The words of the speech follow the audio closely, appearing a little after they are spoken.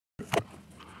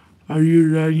Are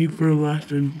you ready for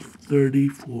lesson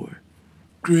 34?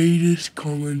 Greatest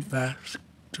common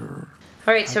factor.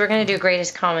 All right, so we're going to do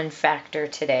greatest common factor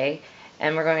today,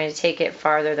 and we're going to take it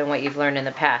farther than what you've learned in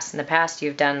the past. In the past,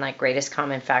 you've done like greatest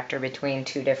common factor between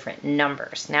two different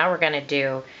numbers. Now we're going to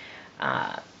do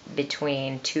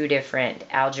between two different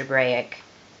algebraic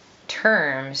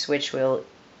terms, which will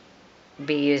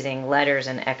be using letters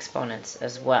and exponents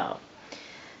as well.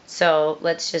 So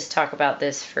let's just talk about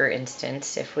this for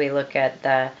instance. If we look at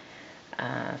the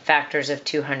factors of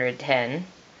 210,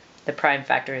 the prime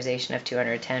factorization of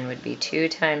 210 would be 2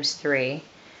 times 3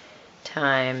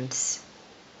 times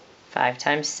 5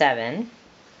 times 7.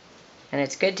 And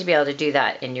it's good to be able to do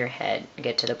that in your head,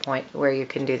 get to the point where you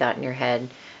can do that in your head.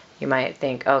 You might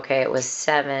think, okay, it was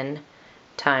 7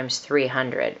 times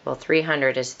 300. Well,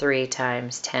 300 is 3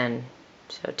 times 10,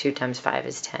 so 2 times 5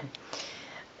 is 10.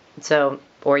 So,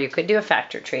 or you could do a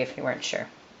factor tree if you weren't sure.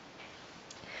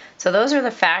 So those are the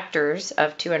factors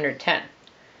of 210.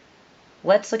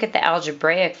 Let's look at the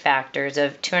algebraic factors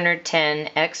of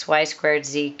 210 x, y squared,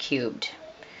 z cubed.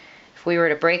 If we were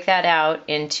to break that out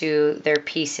into their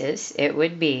pieces, it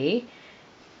would be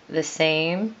the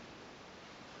same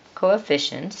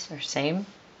coefficients, or same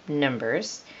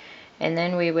numbers, and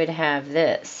then we would have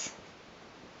this.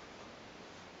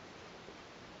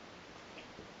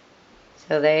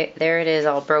 So there it is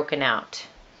all broken out.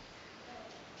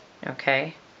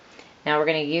 Okay. Now we're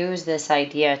going to use this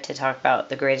idea to talk about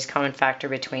the greatest common factor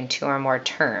between two or more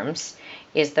terms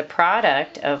is the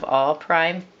product of all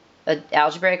prime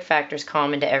algebraic factors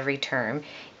common to every term,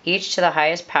 each to the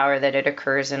highest power that it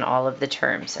occurs in all of the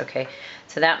terms. Okay,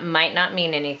 so that might not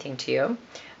mean anything to you,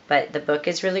 but the book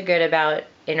is really good about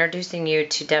introducing you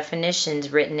to definitions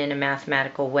written in a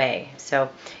mathematical way. So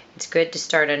it's good to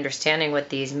start understanding what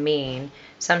these mean.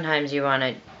 Sometimes you want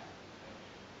to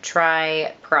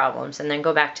try problems and then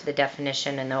go back to the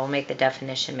definition, and that will make the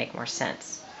definition make more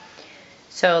sense.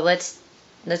 So let's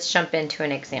jump into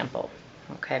an example.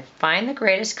 Okay, find the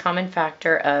greatest common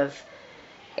factor of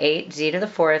 8z to the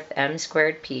fourth m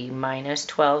squared p minus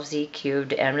 12z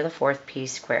cubed m to the fourth p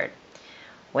squared.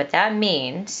 What that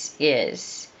means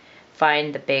is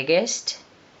find the biggest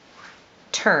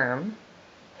term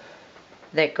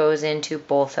that goes into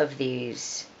both of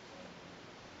these.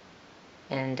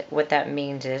 And what that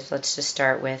means is, let's just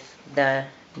start with the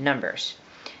numbers.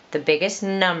 The biggest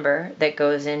number that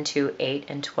goes into 8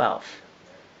 and 12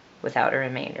 without a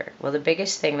remainder. Well, the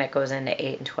biggest thing that goes into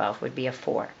 8 and 12 would be a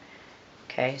 4.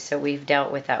 Okay, so we've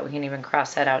dealt with that. We can even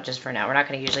cross that out just for now. We're not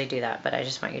going to usually do that, but I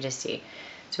just want you to see.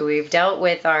 So we've dealt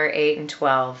with our 8 and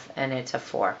 12, and it's a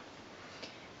 4.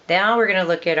 Now we're going to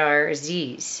look at our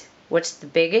z's. What's the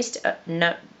biggest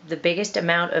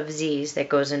amount of z's that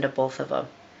goes into both of them?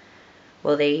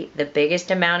 Well, the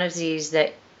biggest amount of z's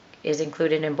that is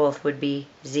included in both would be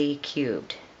z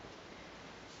cubed.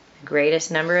 The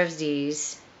greatest number of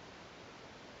z's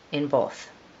in both.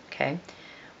 Okay.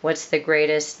 What's the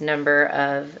greatest number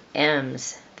of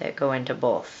m's that go into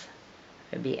both?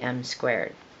 It would be m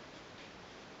squared.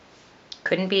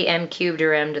 Couldn't be m cubed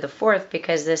or m to the fourth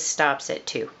because this stops at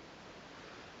 2.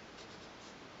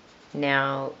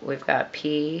 Now we've got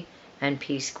p and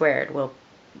p squared. Well,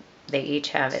 they each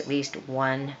have at least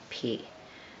one p.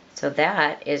 So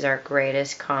that is our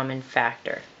greatest common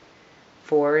factor.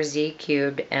 4z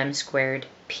cubed m squared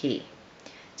p.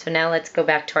 So now let's go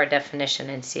back to our definition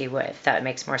and see if that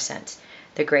makes more sense.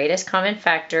 The greatest common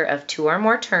factor of two or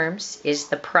more terms is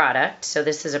the product. So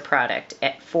this is a product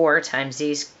at 4 times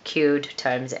z cubed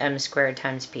times m squared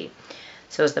times p.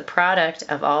 So it's the product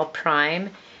of all prime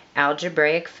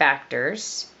algebraic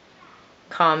factors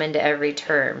common to every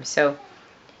term. So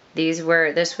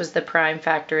this was the prime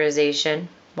factorization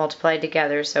multiplied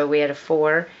together. So we had a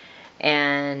 4,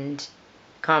 and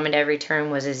common to every term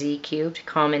was a z cubed,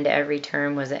 common to every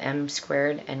term was a m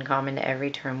squared, and common to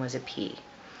every term was a p,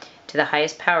 to the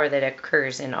highest power that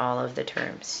occurs in all of the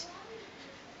terms.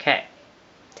 Okay,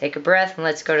 take a breath and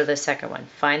let's go to the second one.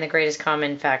 Find the greatest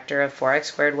common factor of 4x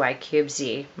squared y cubed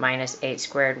z minus 8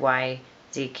 squared y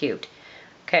z cubed.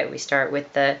 Okay, we start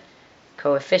with the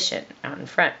coefficient out in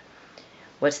front.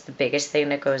 What's the biggest thing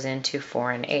that goes into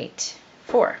 4 and 8?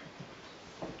 4.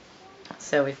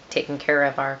 So we've taken care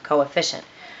of our coefficient.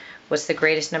 What's the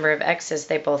greatest number of x's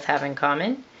they both have in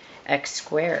common? X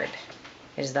squared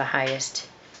is the highest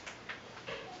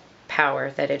power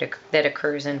that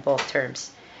occurs in both terms.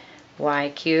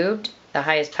 Y cubed, the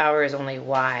highest power is only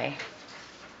y,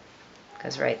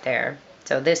 because right there.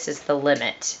 So this is the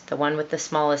limit. The one with the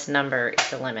smallest number is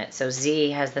the limit. So z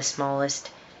has the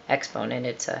smallest exponent.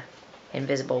 It's a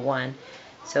invisible 1.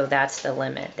 So that's the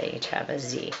limit. They each have a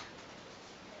z.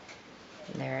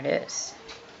 And there it is.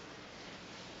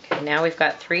 Okay, now we've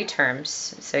got 3 terms,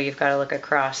 so you've got to look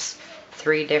across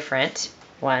 3 different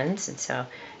ones, and so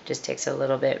it just takes a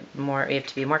little bit more, you have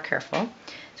to be more careful.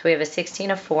 So we have a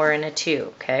 16, a 4, and a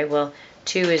 2, okay? Well,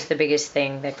 2 is the biggest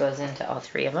thing that goes into all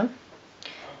 3 of them.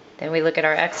 Then we look at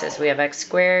our x's. We have x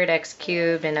squared, x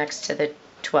cubed, and x to the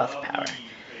 12th power.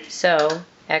 So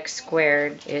x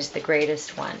squared is the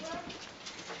greatest one.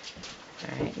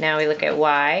 All right, now we look at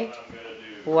y.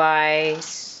 Y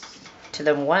to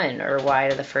the 1, or y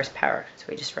to the 1st power. So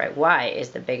we just write y is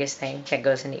the biggest thing that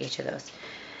goes into each of those.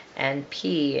 And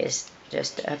p is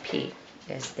just a p,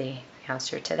 is the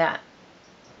answer to that.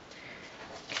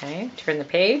 Okay, turn the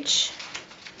page.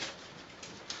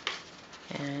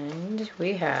 And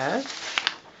we have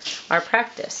our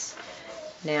practice.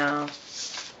 Now,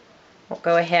 we'll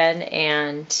go ahead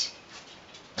and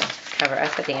I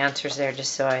put the answers there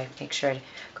just so I make sure to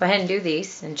go ahead and do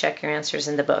these and check your answers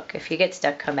in the book. If you get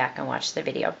stuck, come back and watch the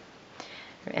video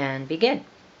and begin.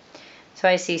 So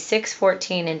I see 6,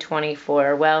 14, and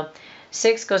 24. Well,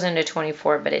 6 goes into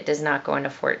 24, but it does not go into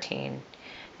 14.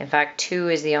 In fact, 2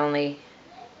 is the only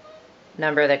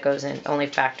number that goes in, only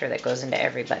factor that goes into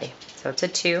everybody. So it's a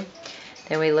 2.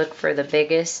 Then we look for the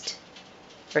biggest,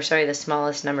 or sorry, the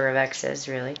smallest number of x's,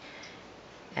 really,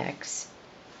 x.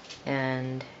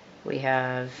 And we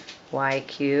have y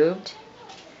cubed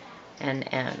and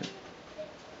m.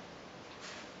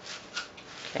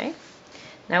 Okay.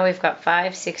 Now we've got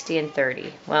 5, 60, and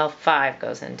 30. Well, 5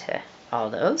 goes into all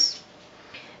those.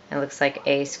 It looks like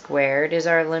a squared is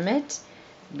our limit,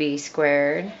 b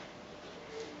squared,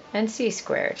 and c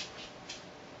squared.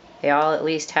 They all at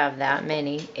least have that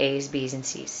many a's, b's, and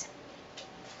c's.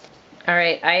 All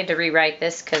right, I had to rewrite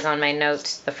this because on my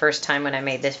notes the first time when I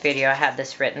made this video I had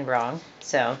this written wrong.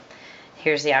 So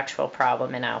here's the actual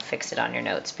problem, and I'll fix it on your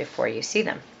notes before you see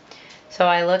them. So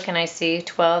I look and I see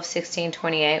 12, 16,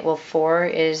 28. Well,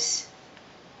 4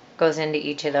 goes into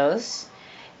each of those.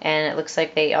 And it looks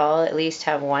like they all at least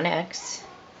have one x.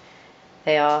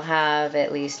 They all have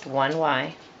at least one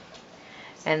y.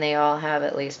 And they all have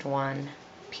at least one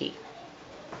p.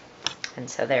 And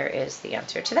so there is the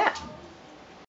answer to that.